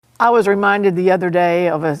I was reminded the other day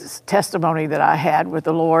of a testimony that I had with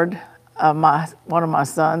the Lord. One of my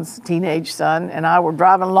sons, teenage son, and I were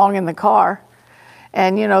driving along in the car.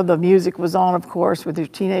 And, you know, the music was on, of course, with his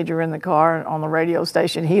teenager in the car on the radio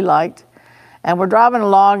station he liked. And we're driving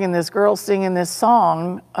along, and this girl singing this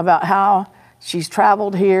song about how she's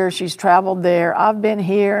traveled here, she's traveled there. I've been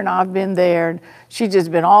here and I've been there. And she's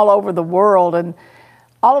just been all over the world. And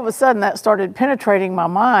all of a sudden, that started penetrating my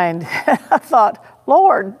mind. I thought,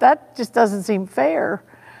 Lord, that just doesn't seem fair.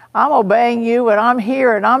 I'm obeying you, and I'm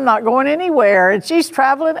here, and I'm not going anywhere. And she's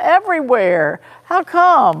traveling everywhere. How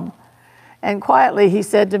come? And quietly, he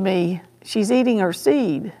said to me, she's eating her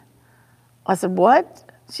seed. I said, what?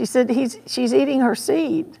 She said, she's eating her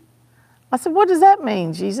seed. I said, what does that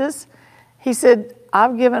mean, Jesus? He said,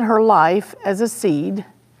 I've given her life as a seed,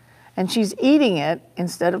 and she's eating it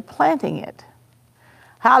instead of planting it.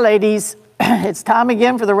 Hi, ladies. It's time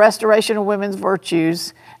again for the restoration of women's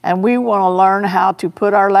virtues, and we want to learn how to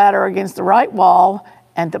put our ladder against the right wall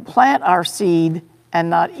and to plant our seed and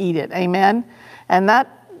not eat it. Amen? And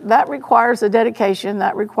that requires a dedication,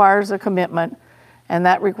 that requires a commitment, and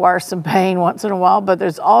that requires some pain once in a while, but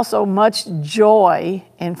there's also much joy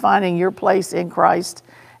in finding your place in Christ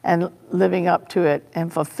and living up to it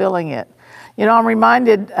and fulfilling it. You know, I'm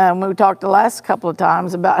reminded, we talked the last couple of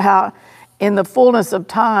times about how in the fullness of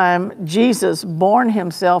time, Jesus born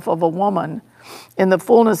himself of a woman. In the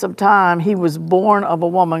fullness of time, he was born of a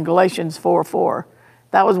woman, Galatians 4:4.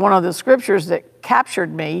 That was one of the scriptures that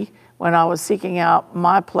captured me when I was seeking out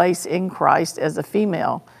my place in Christ as a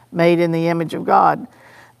female, made in the image of God.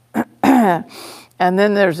 And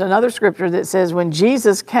then there's another scripture that says, when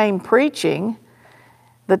Jesus came preaching,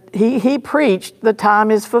 that he preached, the time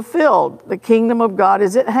is fulfilled. The kingdom of God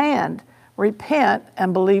is at hand. Repent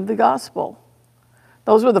and believe the gospel.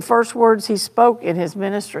 Those were the first words he spoke in his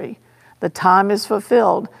ministry. The time is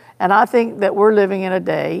fulfilled. And I think that we're living in a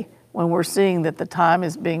day when we're seeing that the time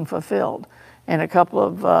is being fulfilled. In a couple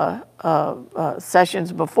of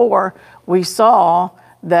sessions before, we saw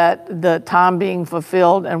that the time being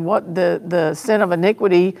fulfilled and what the sin of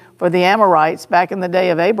iniquity for the Amorites back in the day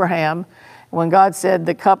of Abraham, when God said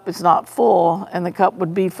the cup is not full and the cup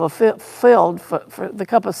would be filled, the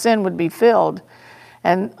cup of sin would be filled.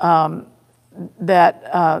 And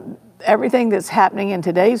everything that's happening in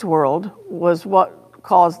today's world was what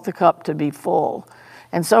caused the cup to be full.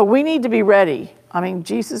 And so we need to be ready. I mean,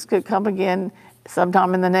 Jesus could come again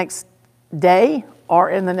sometime in the next day or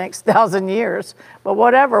in the next 1,000 years. But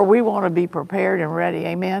whatever, we want to be prepared and ready.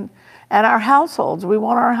 Amen? And our households, we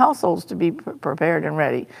want our households to be prepared and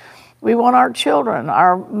ready. We want our children,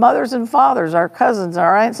 our mothers and fathers, our cousins,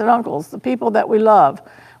 our aunts and uncles, the people that we love,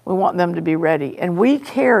 we want them to be ready. And we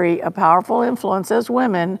carry a powerful influence as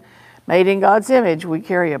women made in God's image. We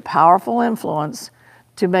carry a powerful influence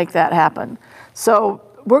to make that happen. So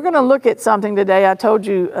we're going to look at something today. I told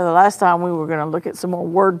you the last time we were going to look at some more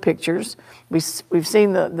word pictures. We've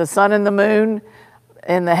seen the sun and the moon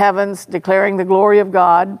in the heavens declaring the glory of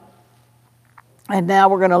God. And now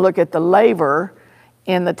we're going to look at the laver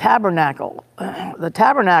in the tabernacle. The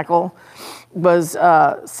tabernacle was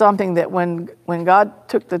something that when God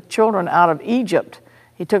took the children out of Egypt,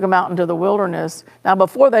 he took them out into the wilderness. Now,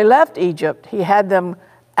 before they left Egypt, he had them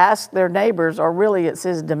ask their neighbors, or really it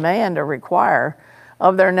says demand or require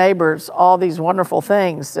of their neighbors, all these wonderful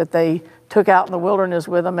things that they took out in the wilderness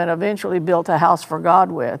with them and eventually built a house for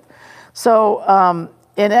God with. So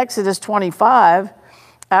in Exodus 25,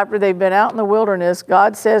 after they've been out in the wilderness,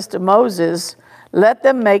 God says to Moses, let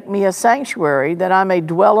them make me a sanctuary that I may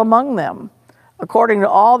dwell among them, according to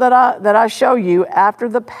all that I show you after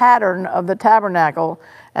the pattern of the tabernacle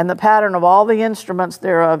and the pattern of all the instruments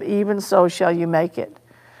thereof, even so shall you make it.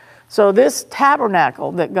 So this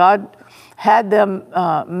tabernacle that God had them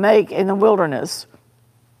make in the wilderness,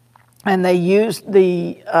 and they used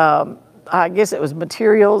I guess it was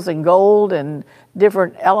materials and gold and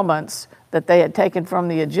different elements that they had taken from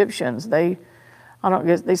the Egyptians. They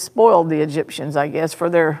spoiled the Egyptians, I guess, for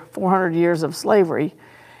their 400 years of slavery.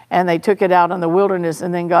 And they took it out in the wilderness.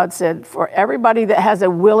 And then God said, for everybody that has a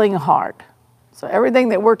willing heart. So everything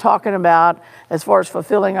that we're talking about as far as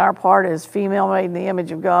fulfilling our part as female made in the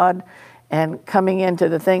image of God and coming into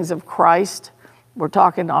the things of Christ, we're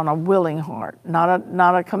talking on a willing heart,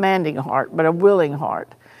 not a commanding heart, but a willing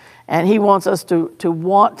heart. And he wants us to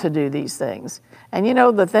want to do these things. And you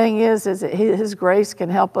know, the thing is that his grace can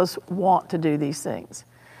help us want to do these things.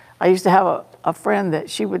 I used to have a friend that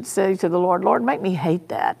she would say to the Lord, Lord, make me hate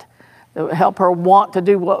that. That would help her want to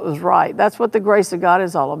do what was right. That's what the grace of God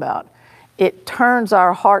is all about. It turns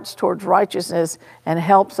our hearts towards righteousness and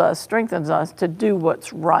helps us, strengthens us to do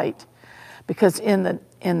what's right. Because in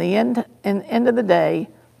in the end of the day,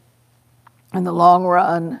 in the long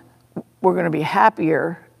run, we're going to be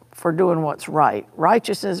happier for doing what's right.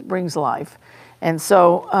 Righteousness brings life. And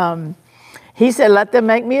so he said, let them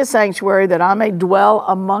make me a sanctuary that I may dwell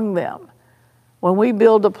among them. When we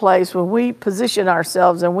build a place, when we position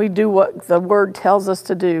ourselves and we do what the word tells us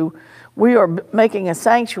to do, we are making a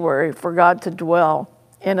sanctuary for God to dwell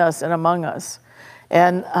in us and among us.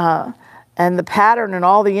 And the pattern and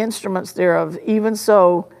all the instruments thereof, even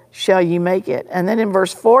so shall ye make it. And then in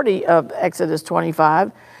verse 40 of Exodus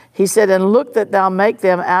 25, he said, and look that thou make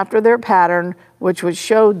them after their pattern, which was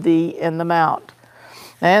showed thee in the mount.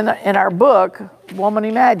 And in our book, Woman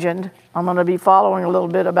Imagined, I'm going to be following a little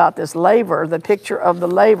bit about this laver, the picture of the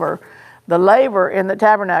laver. The laver in the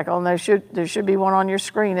tabernacle, and there should be one on your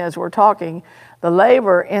screen as we're talking. The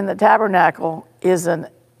laver in the tabernacle is an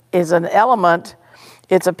element.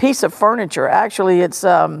 It's a piece of furniture. Actually, it's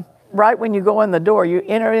right when you go in the door, you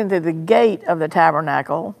enter into the gate of the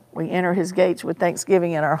tabernacle. We enter his gates with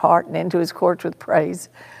thanksgiving in our heart and into his courts with praise.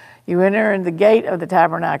 You enter in the gate of the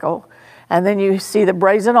tabernacle, and then you see the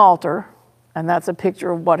brazen altar, and that's a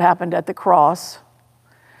picture of what happened at the cross.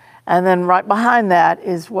 And then right behind that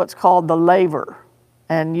is what's called the laver.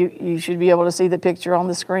 And you should be able to see the picture on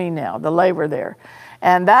the screen now, the laver there.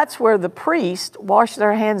 And that's where the priest washed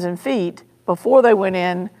their hands and feet before they went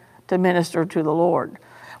in to minister to the Lord.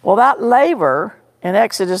 Well, that laver, in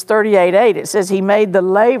Exodus 38:8, it says he made the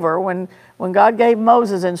laver when God gave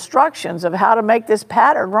Moses instructions of how to make this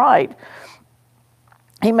pattern right.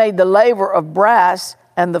 He made the laver of brass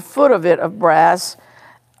and the foot of it of brass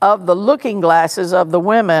of the looking glasses of the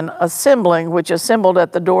women assembling, which assembled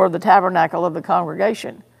at the door of the tabernacle of the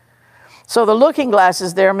congregation. So the looking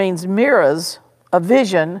glasses there means mirrors, a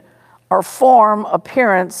vision, or form,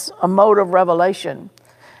 appearance, a mode of revelation.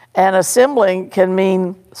 And assembling can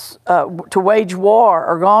mean to wage war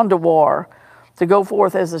or gone to war, to go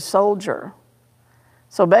forth as a soldier.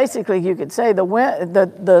 So basically you could say the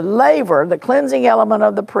laver, the cleansing element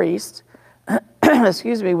of the priest,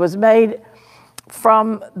 was made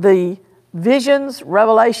from the visions,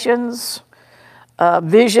 revelations,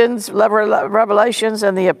 and the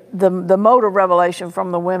mode of revelation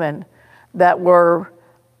from the women that were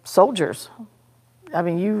soldiers. I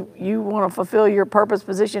mean, you want to fulfill your purpose,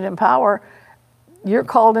 position, and power, you're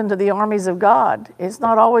called into the armies of God. It's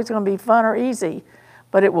not always going to be fun or easy,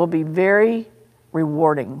 but it will be very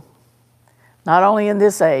rewarding, not only in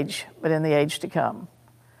this age, but in the age to come.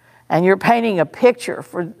 And you're painting a picture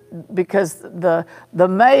because the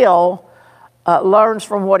male learns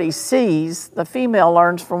from what he sees, the female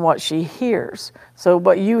learns from what she hears. So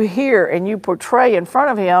what you hear and you portray in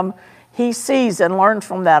front of him, he sees and learns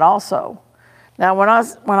from that also. Now, when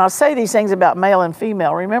I say these things about male and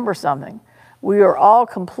female, remember something. We are all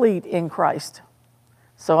complete in Christ.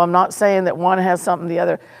 So I'm not saying that one has something the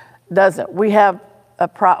other doesn't. We have a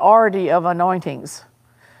priority of anointings.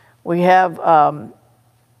 We have,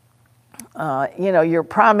 your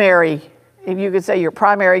primary, if you could say your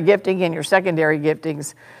primary gifting and your secondary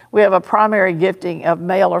giftings. We have a primary gifting of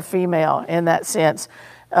male or female in that sense.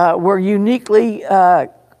 We're uniquely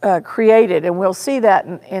created, and we'll see that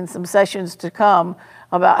in some sessions to come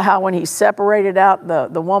about how when he separated out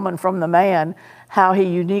the woman from the man, how he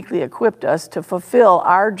uniquely equipped us to fulfill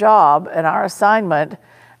our job and our assignment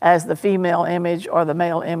as the female image or the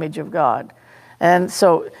male image of God. And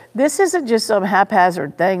so this isn't just some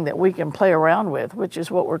haphazard thing that we can play around with, which is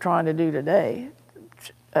what we're trying to do today,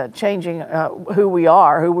 changing who we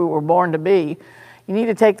are, who we were born to be. You need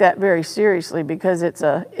to take that very seriously because it's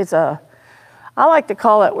a I like to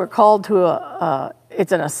call it, we're called to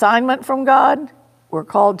it's an assignment from God. We're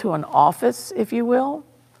called to an office, if you will.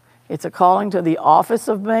 It's a calling to the office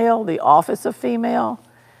of male, the office of female.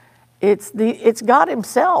 It's God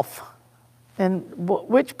himself. And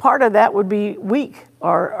which part of that would be weak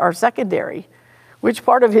or secondary? Which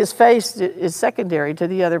part of his face is secondary to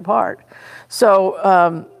the other part?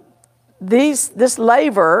 So this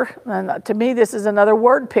laver, and to me this is another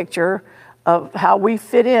word picture of how we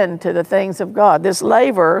fit into the things of God. This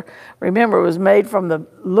laver, remember, was made from the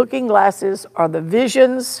looking glasses or the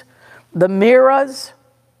visions, the mirrors.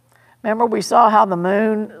 Remember we saw how the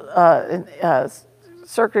moon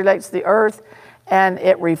circulates the earth and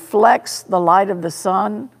it reflects the light of the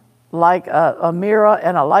sun like a mirror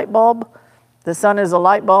and a light bulb. The sun is a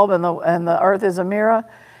light bulb and the earth is a mirror.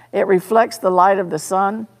 It reflects the light of the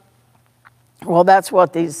sun. Well, that's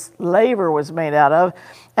what this laver was made out of.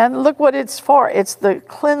 And look what it's for. It's the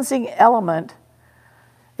cleansing element.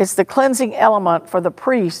 It's the cleansing element for the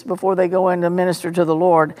priest before they go in to minister to the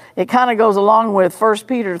Lord. It kind of goes along with 1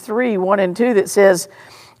 Peter 3, 1 and 2 that says,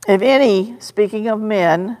 If any, speaking of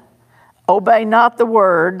men, obey not the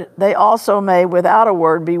word, they also may without a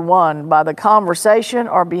word be won by the conversation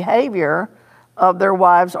or behavior of their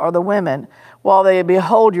wives or the women, while they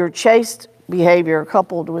behold your chaste behavior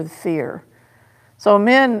coupled with fear. So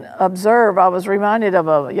men, observe. I was reminded of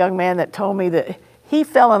a young man that told me that he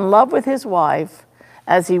fell in love with his wife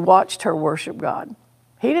as he watched her worship God.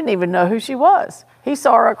 He didn't even know who she was. He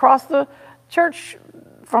saw her across the church,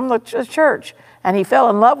 from the church, and he fell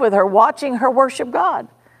in love with her watching her worship God.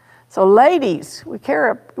 So ladies, we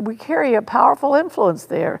carry a powerful influence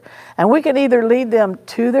there. And we can either lead them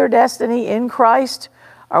to their destiny in Christ,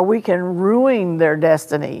 or we can ruin their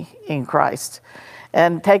destiny in Christ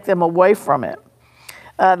and take them away from it.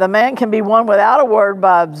 The man can be won without a word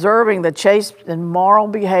by observing the chaste and moral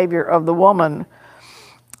behavior of the woman.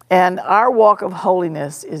 And our walk of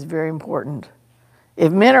holiness is very important.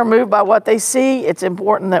 If men are moved by what they see, it's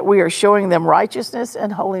important that we are showing them righteousness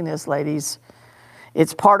and holiness, ladies.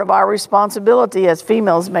 It's part of our responsibility as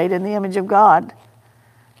females made in the image of God.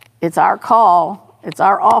 It's our call. It's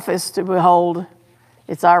our office to behold.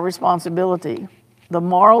 It's our responsibility. The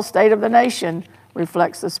moral state of the nation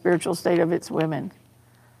reflects the spiritual state of its women.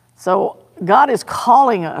 So God is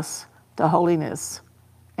calling us to holiness.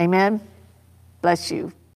 Amen. Bless you.